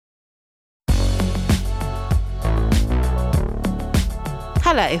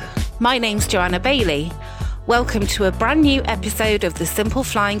Hello, my name's Joanna Bailey. Welcome to a brand new episode of the Simple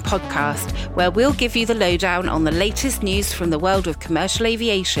Flying podcast, where we'll give you the lowdown on the latest news from the world of commercial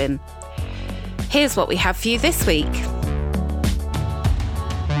aviation. Here's what we have for you this week.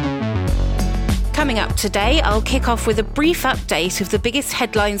 Coming up today, I'll kick off with a brief update of the biggest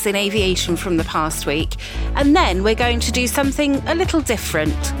headlines in aviation from the past week, and then we're going to do something a little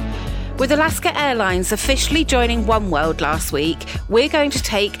different. With Alaska Airlines officially joining oneworld last week, we're going to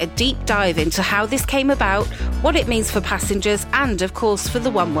take a deep dive into how this came about, what it means for passengers, and of course for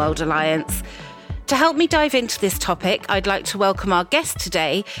the oneworld Alliance. To help me dive into this topic, I'd like to welcome our guest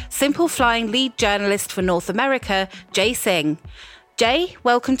today, Simple Flying lead journalist for North America, Jay Singh. Jay,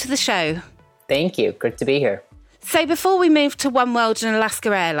 welcome to the show. Thank you. Good to be here. So before we move to oneworld and Alaska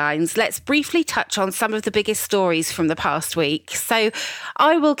Airlines, let's briefly touch on some of the biggest stories from the past week. So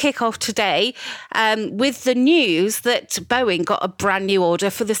I will kick off today with the news that Boeing got a brand new order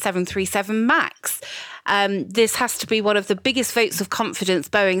for the 737 MAX. This has to be one of the biggest votes of confidence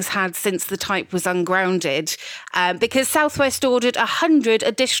Boeing's had since the type was ungrounded, because Southwest ordered 100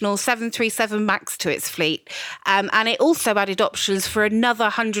 additional 737 MAX to its fleet, and it also added options for another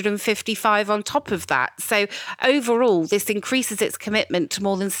 155 on top of that. So overall, this increases its commitment to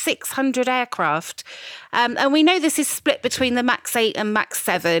more than 600 aircraft. And we know this is split between the MAX 8 and MAX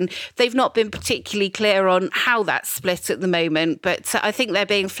 7. They've not been particularly clear on how that's split at the moment, but I think they're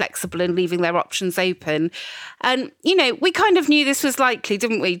being flexible and leaving their options open. And, you know, we kind of knew this was likely,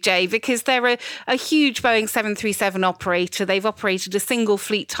 didn't we, Jay? Because they're a huge Boeing 737 operator. They've operated a single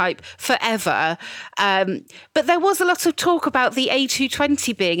fleet type forever. But there was a lot of talk about the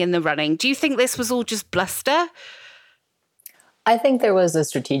A220 being in the running. Do you think this was all just bluster? I think there was a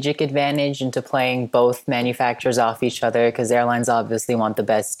strategic advantage into playing both manufacturers off each other because airlines obviously want the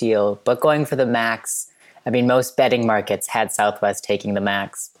best deal. But going for the MAX, I mean, most betting markets had Southwest taking the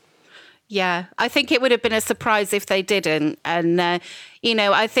MAX. Yeah, I think it would have been a surprise if they didn't. And, you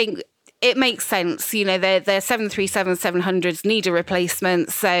know, I think it makes sense. You know, their 737-700s need a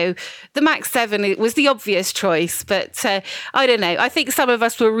replacement. So the MAX 7 was the obvious choice. But I don't know. I think some of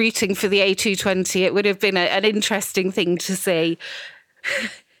us were rooting for the A220. It would have been an interesting thing to see.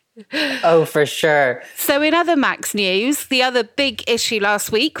 Oh, for sure. So in other MAX news, the other big issue last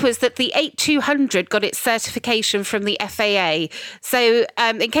week was that the 8200 got its certification from the FAA. So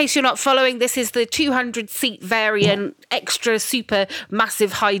in case you're not following, this is the 200-seat variant, extra super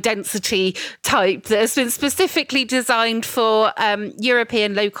massive high density type that has been specifically designed for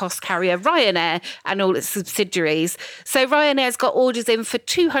European low-cost carrier Ryanair and all its subsidiaries. So Ryanair's got orders in for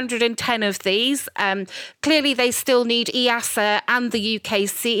 210 of these. Clearly, they still need EASA and the UK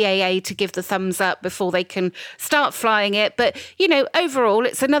CAA to give the thumbs up before they can start flying it. But, you know, overall,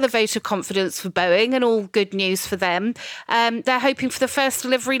 it's another vote of confidence for Boeing and all good news for them. They're hoping for the first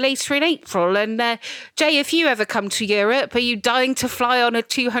delivery later in April. And Jay, if you ever come to Europe, are you dying to fly on a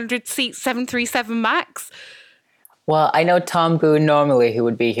 200-seat 737 MAX? Well, I know Tom Boone normally, who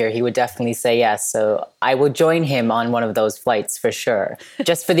would be here, he would definitely say yes. So I will join him on one of those flights for sure,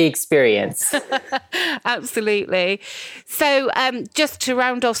 just for the experience. Absolutely. So just to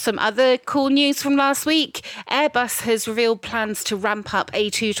round off some other cool news from last week, Airbus has revealed plans to ramp up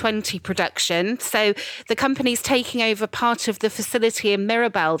A220 production. So the company's taking over part of the facility in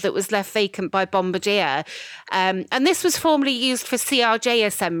Mirabel that was left vacant by Bombardier. And this was formerly used for CRJ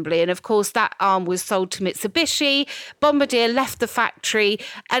assembly. And of course, that arm was sold to Mitsubishi. Bombardier left the factory,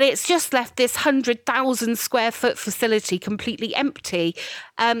 and it's just left this 100,000 square foot facility completely empty.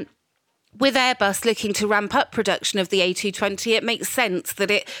 With Airbus looking to ramp up production of the A220, it makes sense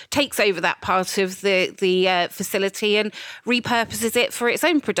that it takes over that part of the facility and repurposes it for its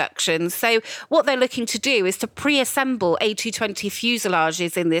own production. So what they're looking to do is to pre-assemble A220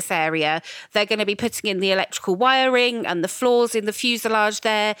 fuselages in this area. They're going to be putting in the electrical wiring and the floors in the fuselage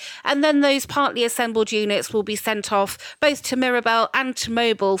there. And then those partly assembled units will be sent off both to Mirabel and to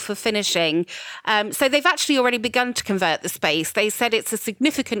Mobile for finishing. So they've actually already begun to convert the space. They said it's a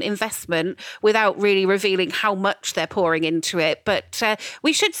significant investment without really revealing how much they're pouring into it. But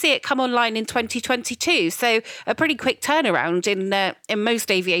we should see it come online in 2022. So a pretty quick turnaround in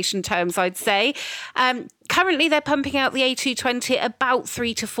most aviation terms, I'd say. Currently, they're pumping out the A220 about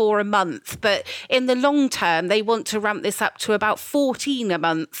 3 to 4 a month. But in the long term, they want to ramp this up to about 14 a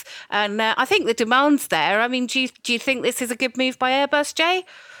month. And I think the demand's there. I mean, do you think this is a good move by Airbus, Jay?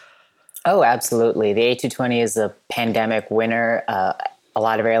 Oh, absolutely. The A220 is a pandemic winner. A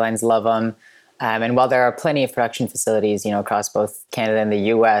lot of airlines love them. And while there are plenty of production facilities, you know, across both Canada and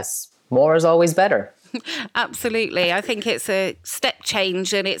the US, more is always better. Absolutely. I think it's a step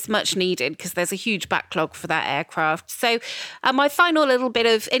change and it's much needed because there's a huge backlog for that aircraft. So my final little bit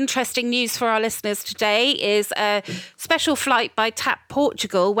of interesting news for our listeners today is a special flight by TAP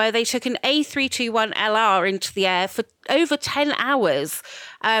Portugal where they took an A321LR into the air for over 10 hours.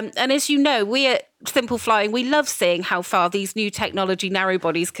 And as you know, we at Simple Flying, we love seeing how far these new technology narrow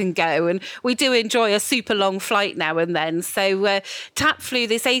bodies can go. And we do enjoy a super long flight now and then. So TAP flew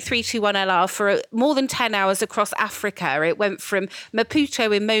this A321LR for more than 10 hours across Africa. It went from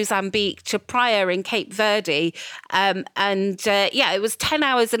Maputo in Mozambique to Praia in Cape Verde. It was 10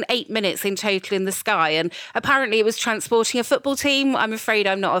 hours and 8 minutes in total in the sky. And apparently it was transporting a football team. I'm afraid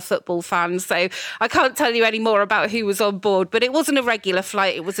I'm not a football fan, so I can't tell you any more about who was on board. But it wasn't a regular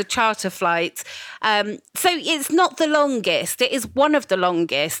flight. It was a charter flight. So it's not the longest. It is one of the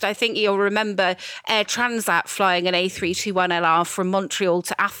longest. I think you'll remember Air Transat flying an A321LR from Montreal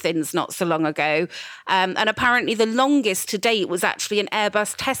to Athens not so long ago. And apparently the longest to date was actually an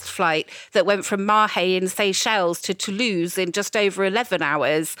Airbus test flight that went from Mahe in Seychelles to Toulouse in just over 11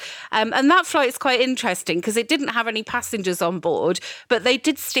 hours. And that flight is quite interesting because it didn't have any passengers on board, but they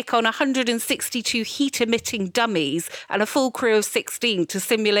did stick on 162 heat-emitting dummies and a full crew of 16 to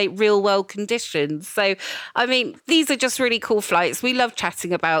simulate real-world conditions. So, I mean, these are just really cool flights. We love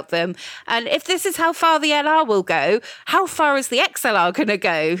chatting about them. And if this is how far the LR will go, how far is the XLR going to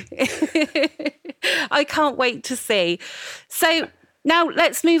go? I can't wait to see. So now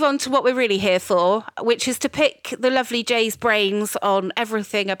let's move on to what we're really here for, which is to pick the lovely Jay's brains on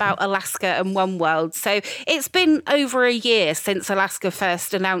everything about Alaska and oneworld. So it's been over a year since Alaska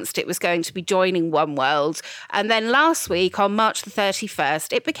first announced it was going to be joining oneworld. And then last week on March the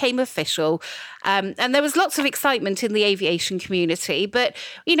 31st, it became official. And there was lots of excitement in the aviation community. But,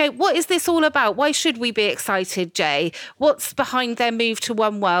 you know, what is this all about? Why should we be excited, Jay? What's behind their move to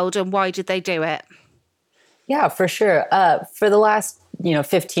oneworld and why did they do it? Yeah, for sure. For the last,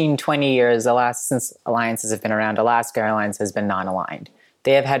 15, 20 years, since alliances have been around, Alaska Airlines has been non-aligned.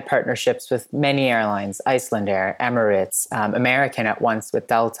 They have had partnerships with many airlines, Icelandair, Emirates, American at once with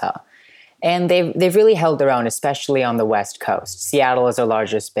Delta. And they've really held their own, especially on the West Coast. Seattle is their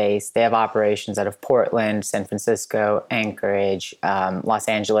largest base. They have operations out of Portland, San Francisco, Anchorage, Los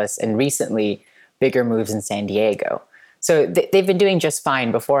Angeles, and recently bigger moves in San Diego. So they've been doing just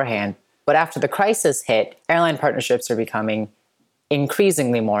fine beforehand. But after the crisis hit, airline partnerships are becoming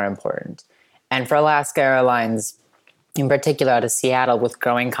increasingly more important. And for Alaska Airlines, in particular out of Seattle with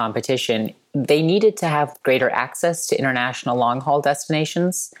growing competition, they needed to have greater access to international long-haul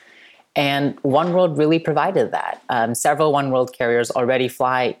destinations. And oneworld really provided that. Several oneworld carriers already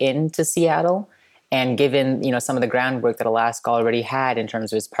fly into Seattle. And given some of the groundwork that Alaska already had in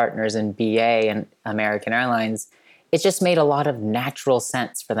terms of its partners in BA and American Airlines, it just made a lot of natural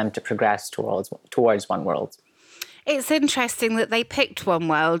sense for them to progress towards oneworld. It's interesting that they picked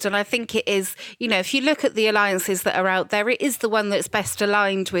oneworld, and I think it is, if you look at the alliances that are out there, it is the one that's best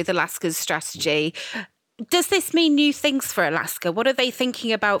aligned with Alaska's strategy. Does this mean new things for Alaska? What are they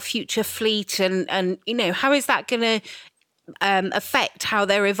thinking about future fleet and how is that going to affect how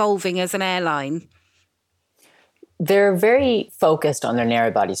they're evolving as an airline? They're very focused on their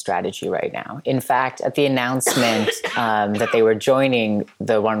narrow body strategy right now. In fact, at the announcement that they were joining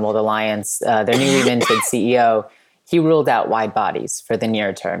the oneworld alliance, their newly minted CEO, he ruled out wide bodies for the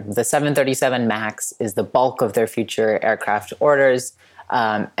near term. The 737 MAX is the bulk of their future aircraft orders,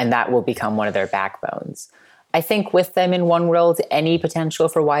 and that will become one of their backbones. I think with them in oneworld, any potential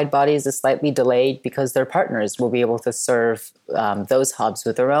for wide bodies is slightly delayed because their partners will be able to serve those hubs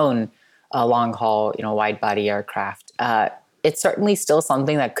with their own long-haul, wide-body aircraft. It's certainly still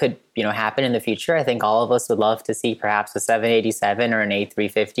something that could, happen in the future. I think all of us would love to see perhaps a 787 or an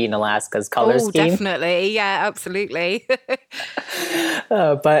A350 in Alaska's color scheme. Oh, definitely. Yeah, absolutely.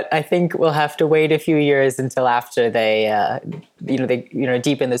 But I think we'll have to wait a few years until after they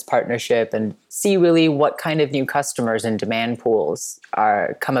deepen this partnership and see really what kind of new customers and demand pools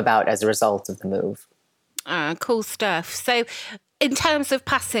come about as a result of the move. Cool stuff. So, in terms of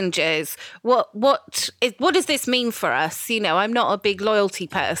passengers, what does this mean for us? I'm not a big loyalty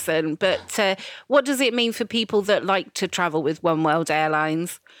person, but what does it mean for people that like to travel with oneworld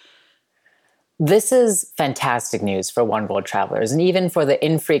Airlines? This is fantastic news for oneworld travelers and even for the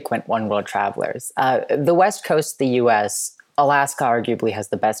infrequent oneworld travelers. The West Coast of the U.S., Alaska arguably has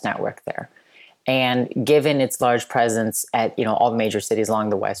the best network there. And given its large presence at all the major cities along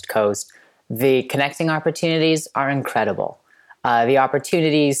the West Coast, the connecting opportunities are incredible. The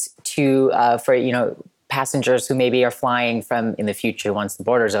opportunities for passengers who maybe are flying from in the future once the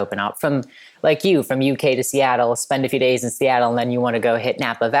borders open up from like you from UK to Seattle, spend a few days in Seattle, and then you want to go hit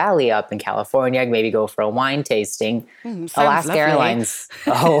Napa Valley up in California, maybe go for a wine tasting. Alaska lovely. Airlines.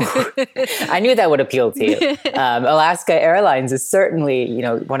 Oh, I knew that would appeal to you. Alaska Airlines is certainly,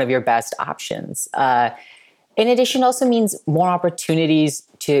 one of your best options. In addition, also means more opportunities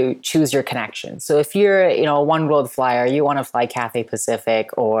to choose your connection. So if you're, a one world flyer, you want to fly Cathay Pacific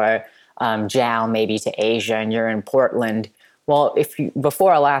or JAL maybe to Asia, and you're in Portland. Well,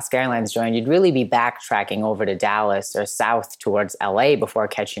 before Alaska Airlines joined, you'd really be backtracking over to Dallas or south towards LA before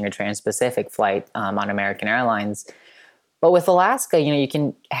catching a Trans-Pacific flight on American Airlines. But with Alaska, you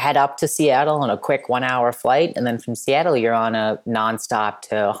can head up to Seattle on a quick 1 hour flight. And then from Seattle, you're on a nonstop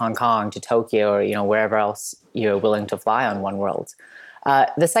to Hong Kong, to Tokyo, or, wherever else you're willing to fly on One World.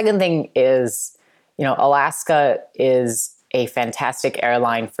 The second thing is, Alaska is a fantastic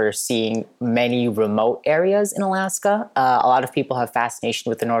airline for seeing many remote areas in Alaska. A lot of people have fascination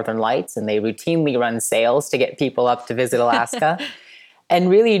with the Northern Lights, and they routinely run sales to get people up to visit Alaska. And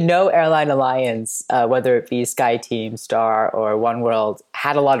really no airline alliance, whether it be SkyTeam, Star, or One World,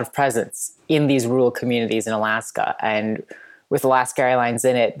 had a lot of presence in these rural communities in Alaska. And with Alaska Airlines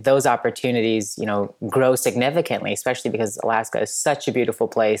in it, those opportunities, grow significantly, especially because Alaska is such a beautiful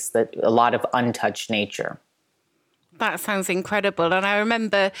place, that a lot of untouched nature. That sounds incredible. And I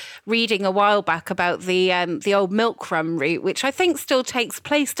remember reading a while back about the old Milk Run route, which I think still takes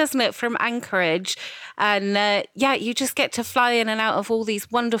place, doesn't it, from Anchorage? And you just get to fly in and out of all these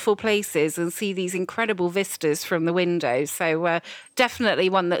wonderful places and see these incredible vistas from the window. So definitely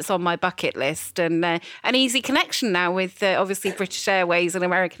one that's on my bucket list, and an easy connection now with obviously British Airways and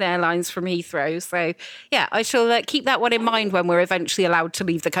American Airlines from Heathrow. So yeah, I shall keep that one in mind when we're eventually allowed to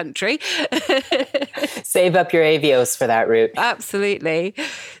leave the country. Save up your Avios for that route. Absolutely.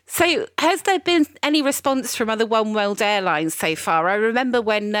 So has there been any response from other One World airlines so far? I remember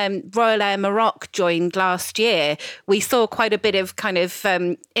when Royal Air Maroc joined last year, we saw quite a bit of kind of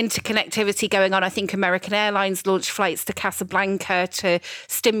interconnectivity going on. I think American Airlines launched flights to Casablanca to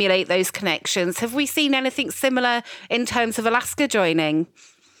stimulate those connections. Have we seen anything similar in terms of Alaska joining?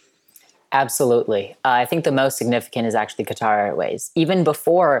 Absolutely. I think the most significant is actually Qatar Airways. Even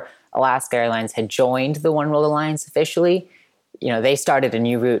before Alaska Airlines had joined the One World Alliance officially, they started a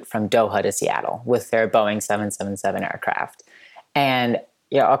new route from Doha to Seattle with their Boeing 777 aircraft. And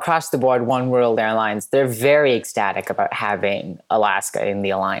across the board, One World Airlines, they're very ecstatic about having Alaska in the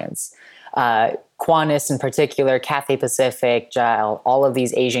alliance. Qantas in particular, Cathay Pacific, JAL, all of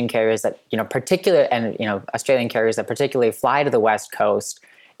these Asian carriers that, Australian carriers that particularly fly to the West Coast,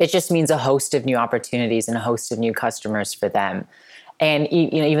 it just means a host of new opportunities and a host of new customers for them. And,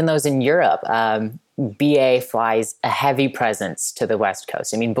 even those in Europe, BA flies a heavy presence to the West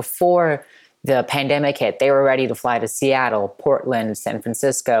Coast. I mean, before the pandemic hit, they were ready to fly to Seattle, Portland, San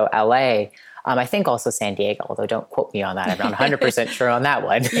Francisco, LA. I think also San Diego, although don't quote me on that. I'm not 100% sure on that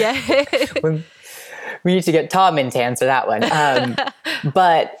one. Yeah. We need to get Tom in to answer that one.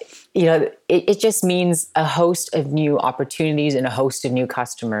 But, it just means a host of new opportunities and a host of new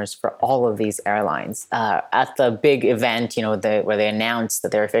customers for all of these airlines. At the big event, where they announced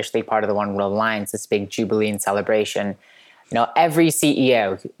that they're officially part of the One World Alliance, this big Jubilee and celebration, every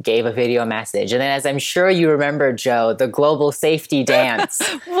CEO gave a video message. And then, as I'm sure you remember, Joe, the global safety dance.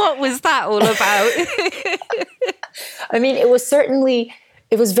 What was that all about? I mean, it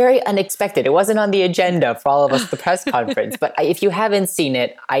was very unexpected. It wasn't on the agenda for all of us at the press conference. But if you haven't seen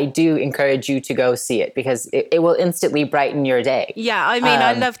it, I do encourage you to go see it, because it will instantly brighten your day. Yeah, I mean,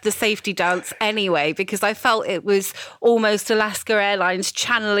 I loved the safety dance anyway, because I felt it was almost Alaska Airlines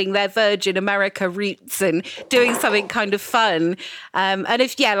channeling their Virgin America roots and doing something kind of fun. And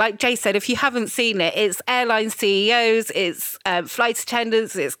like Jay said, if you haven't seen it, it's airline CEOs, it's flight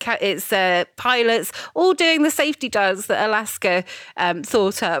attendants, it's pilots, all doing the safety dance that Alaska thought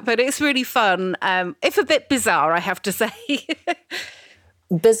up, but it's really fun. If a bit bizarre, I have to say.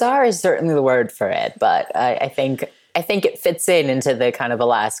 Bizarre is certainly the word for it, but I think it fits into the kind of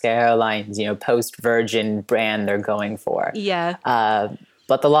Alaska Airlines, post-Virgin brand they're going for. Yeah.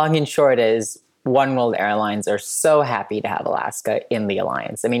 But the long and short is, One World Airlines are so happy to have Alaska in the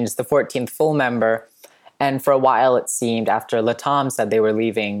alliance. I mean, it's the 14th full member, and for a while it seemed, after LATAM said they were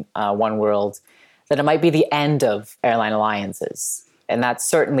leaving One World, that it might be the end of airline alliances. And that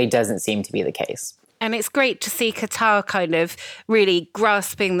certainly doesn't seem to be the case. And it's great to see Qatar kind of really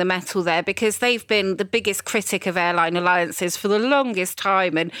grasping the mettle there, because they've been the biggest critic of airline alliances for the longest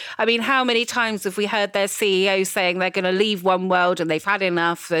time. And I mean, how many times have we heard their CEO saying they're going to leave Oneworld and they've had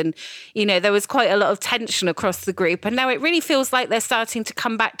enough? And, you know, there was quite a lot of tension across the group. And now it really feels like they're starting to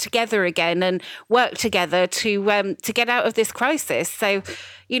come back together again and work together to get out of this crisis. So,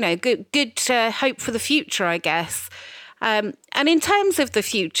 you know, good hope for the future, I guess. And in terms of the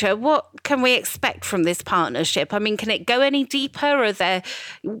future, what can we expect from this partnership? I mean, can it go any deeper?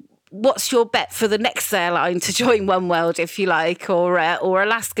 What's your bet for the next airline to join Oneworld, if you like, or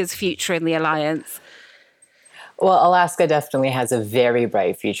Alaska's future in the alliance? Well, Alaska definitely has a very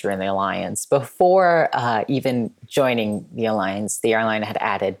bright future in the alliance. Before even joining the alliance, the airline had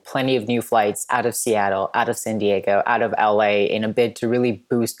added plenty of new flights out of Seattle, out of San Diego, out of LA in a bid to really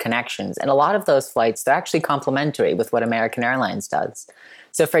boost connections. And a lot of those flights, they're actually complementary with what American Airlines does.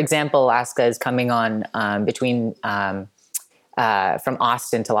 So, for example, Alaska is coming on from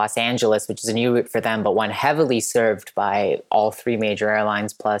Austin to Los Angeles, which is a new route for them, but one heavily served by all three major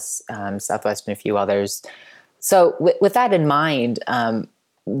airlines, plus Southwest and a few others. So with that in mind,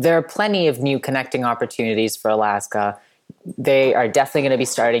 there are plenty of new connecting opportunities for Alaska. They are definitely going to be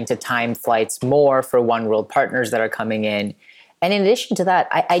starting to time flights more for Oneworld partners that are coming in. And in addition to that,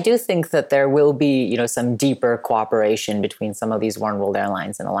 I do think that there will be, you know, some deeper cooperation between some of these Oneworld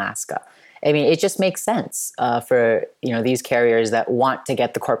airlines in Alaska. I mean, it just makes sense for, you know, these carriers that want to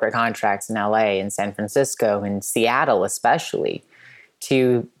get the corporate contracts in LA and San Francisco and Seattle especially,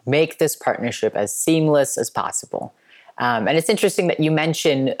 to make this partnership as seamless as possible. And it's interesting that you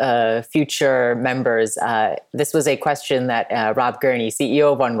mentioned future members. This was a question that Rob Gurney,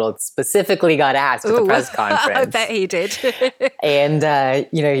 CEO of Oneworld, specifically got asked at the press conference. I bet he did. And,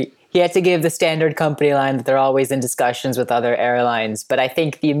 you know, he had to give the standard company line that they're always in discussions with other airlines. But I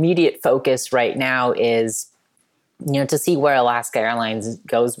think the immediate focus right now is, you know, to see where Alaska Airlines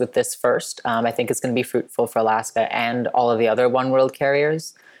goes with this first. I think it's going to be fruitful for Alaska and all of the other Oneworld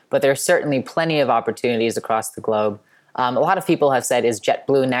carriers. But there's certainly plenty of opportunities across the globe. A lot of people have said, is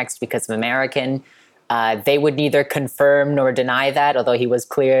JetBlue next because of American? They would neither confirm nor deny that, although he was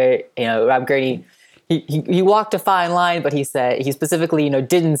clear. You know, Rob Gurney, he walked a fine line, but he said he specifically, you know,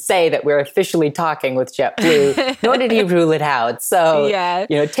 didn't say that we're officially talking with JetBlue, nor did he rule it out. So, yeah,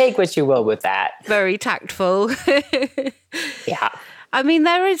 you know, take what you will with that. Very tactful. Yeah. I mean,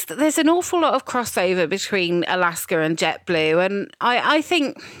 there's an awful lot of crossover between Alaska and JetBlue. And I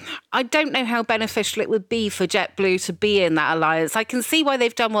think, I don't know how beneficial it would be for JetBlue to be in that alliance. I can see why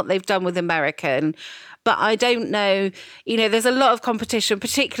they've done what they've done with American. But I don't know, you know, there's a lot of competition,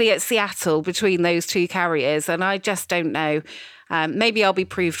 particularly at Seattle, between those two carriers. And I just don't know. Maybe I'll be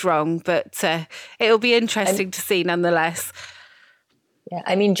proved wrong, but it'll be interesting to see nonetheless. Yeah,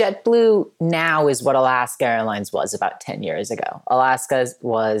 I mean, JetBlue now is what Alaska Airlines was about 10 years ago. Alaska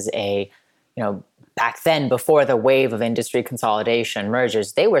was back then, before the wave of industry consolidation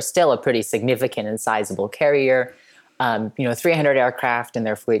mergers, they were still a pretty significant and sizable carrier. 300 aircraft in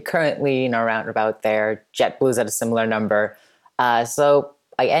their fleet currently, around about there. JetBlue's at a similar number. So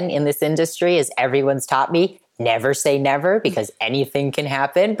again, in this industry, as everyone's taught me, never say never, because anything can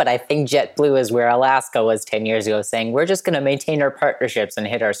happen. But I think JetBlue is where Alaska was 10 years ago, saying we're just going to maintain our partnerships and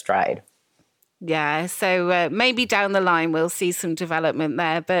hit our stride. Yeah, so maybe down the line we'll see some development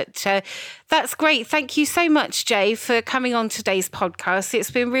there. But that's great. Thank you so much, Jay, for coming on today's podcast. It's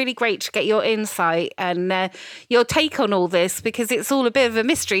been really great to get your insight and your take on all this, because it's all a bit of a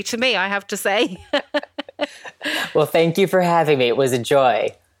mystery to me, I have to say. Well, thank you for having me. It was a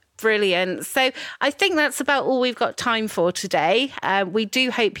joy. Brilliant. So I think that's about all we've got time for today. We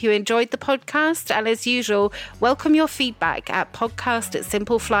do hope you enjoyed the podcast. And as usual, welcome your feedback at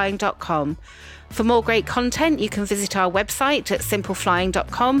podcast@simpleflying.com. For more great content, you can visit our website at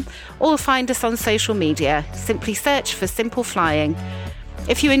simpleflying.com or find us on social media. Simply search for Simple Flying.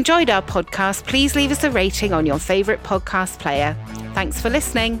 If you enjoyed our podcast, please leave us a rating on your favourite podcast player. Thanks for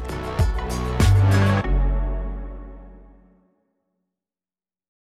listening.